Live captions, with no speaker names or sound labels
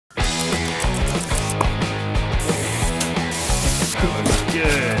good.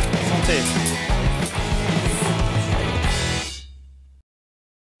 Santé.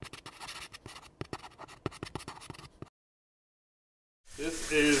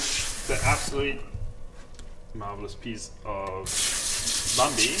 This is the absolute marvelous piece of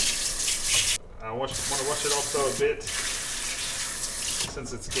Bambi. I want to wash it off though a bit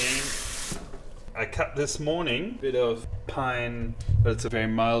since it's game. I cut this morning a bit of pine, but it's a very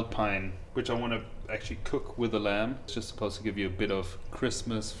mild pine, which I want to actually cook with the lamb. It's just supposed to give you a bit of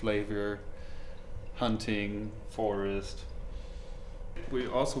Christmas flavor, hunting, forest. We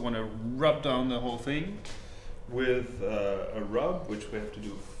also want to rub down the whole thing with a rub, which we have to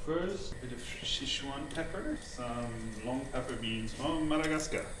do first. A bit of Sichuan pepper, some long pepper beans from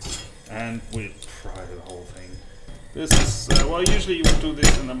Madagascar, and we fry the whole thing. This is, well, usually you would do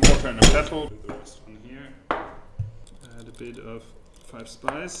this in a mortar and a pestle. Do the rest on here. Add a bit of 5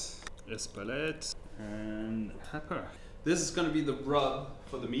 spice, espalette, and pepper. This is going to be the rub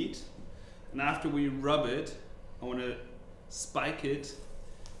for the meat, and after we rub it, I want to spike it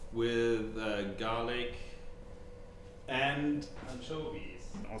with garlic and anchovies.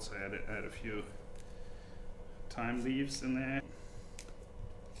 Also add a few thyme leaves in there.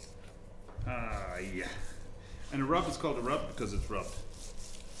 Yeah. And a rub is called a rub because it's rubbed.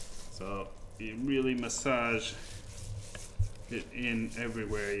 So you really massage it in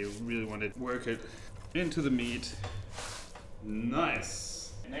everywhere. You really want to work it into the meat.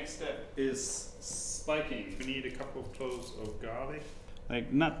 Nice. Next step is spiking. We need a couple of cloves of garlic.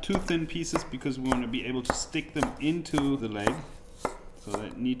 Like not too thin pieces because we want to be able to stick them into the leg. So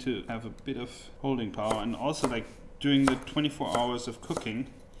they need to have a bit of holding power. And also, like during the 24 hours of cooking,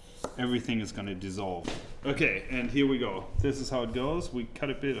 everything is going to dissolve. Okay, and here we go. This is how it goes. We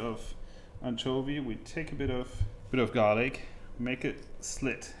cut a bit of anchovy. We take a bit of garlic, make it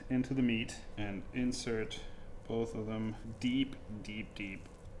slit into the meat, and insert both of them deep, deep, deep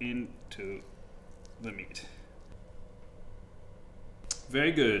into the meat.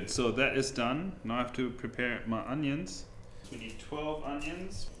 Very good. So that is done. Now I have to prepare my onions. We need 12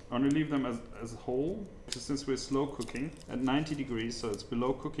 onions. I want to leave them as whole, since we're slow cooking at 90 degrees, so it's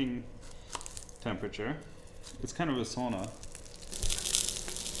below cooking temperature. It's kind of a sauna.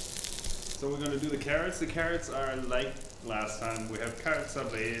 So we're going to do the carrots. The carrots are like last time. We have carrot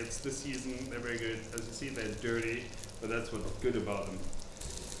sablé. It's this season. They're very good. As you see, they're dirty, but that's what's good about them.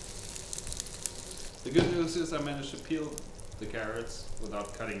 The good news is I managed to peel the carrots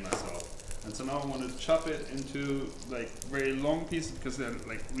without cutting myself. And so now I want to chop it into like very long pieces because they're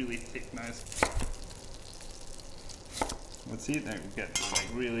like really thick, nice. Let's see, they get like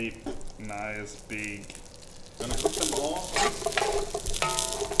really nice, big. I'm gonna cook them all.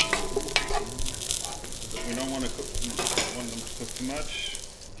 We don't want them to cook too much.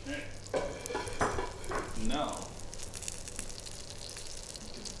 Okay. Now,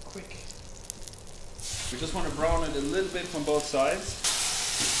 quick. We just want to brown it a little bit from both sides.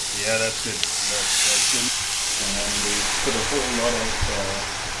 Yeah, that's good. That's good. And then we put a whole lot of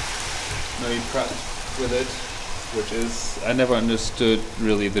nori prat with it, which is, I never understood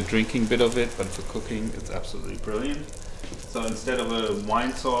really the drinking bit of it, but for cooking it's absolutely brilliant. So instead of a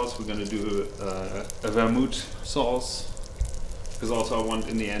wine sauce, we're going to do a vermouth sauce, because also I want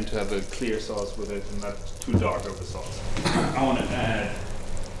in the end to have a clear sauce with it and not too dark of a sauce. I want to add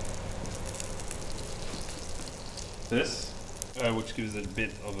this. Which gives it a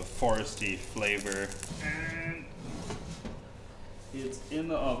bit of a foresty flavor. And it's in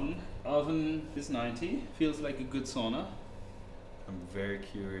the oven. Oven is 90. Feels like a good sauna. I'm very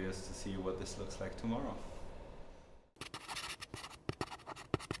curious to see what this looks like tomorrow.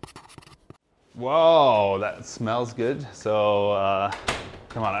 Whoa, that smells good. So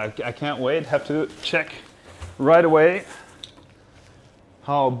come on, I can't wait. Have to check right away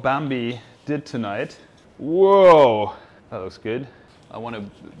how Bambi did tonight. Whoa! That looks good. I want to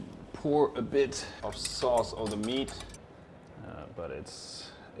pour a bit of sauce on the meat, but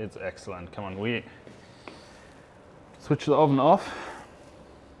it's excellent. Come on, we switch the oven off.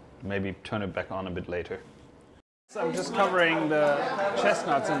 Maybe turn it back on a bit later. So I'm just covering the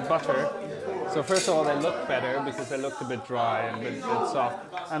chestnuts in butter. So first of all, they look better because they looked a bit dry and a bit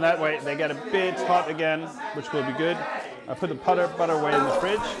soft. And that way they get a bit hot again, which will be good. I put the butter away in the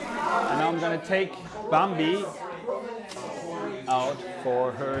fridge, and now I'm going to take Bambi out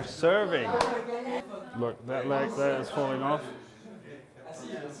for her serving. Look, that leg there is falling off.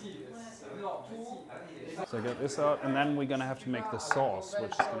 So I got this out, and then we're gonna have to make the sauce,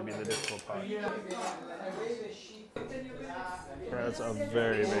 which is gonna be the difficult part. Carrots are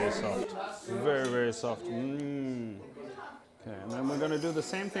very, very soft. Very, very soft. Okay, and then we're gonna do the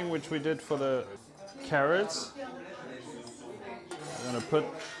same thing which we did for the carrots. We're gonna put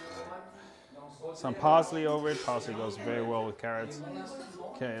some parsley over it. Parsley goes very well with carrots.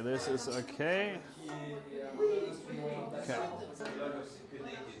 Okay, this is okay. Okay.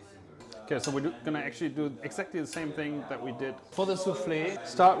 Okay, so we're gonna actually do exactly the same thing that we did for the souffle.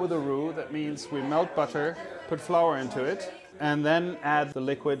 Start with a roux. That means we melt butter, put flour into it, and then add the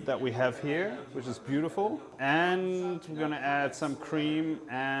liquid that we have here, which is beautiful. And we're gonna add some cream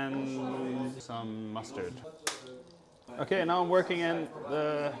and some mustard. Okay, now I'm working in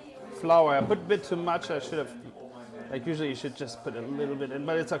the flour. I put a bit too much. I should have, like usually you should just put a little bit in,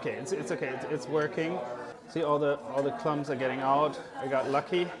 but it's okay. It's okay. It's working. See, all the clumps are getting out. I got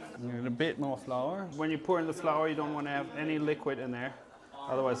lucky. A bit more flour. When you pour in the flour, you don't want to have any liquid in there,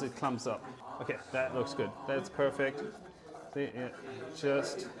 otherwise it clumps up. Okay, that looks good. That's perfect. See,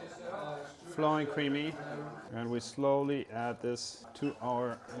 just flowing creamy, and we slowly add this to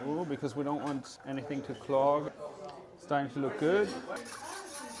our roux because we don't want anything to clog. It's starting to look good.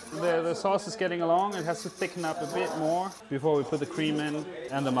 The sauce is getting along. It has to thicken up a bit more before we put the cream in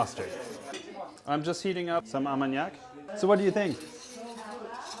and the mustard. I'm just heating up some Armagnac. So what do you think?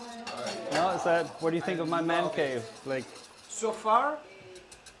 No, is that, what do you think of my man cave? Like, so far,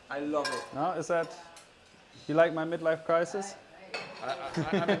 I love it. No, is that, you like my midlife crisis?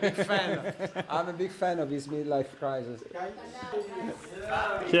 I'm a big fan. I'm a big fan of his midlife crisis.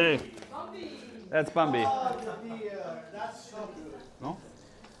 Okay, that's Bambi. Non?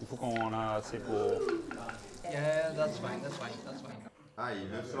 Il faut qu'on a assez pour... Yeah, that's fine, that's fine, that's fine. Ah, il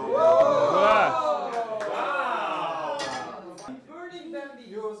veut ça. Voilà. Burning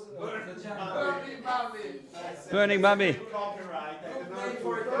Bambi. Burning Bambi.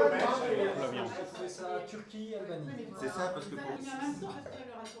 Turquie, Albanie. C'est ça parce que pour...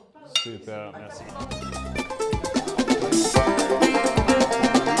 Super, merci.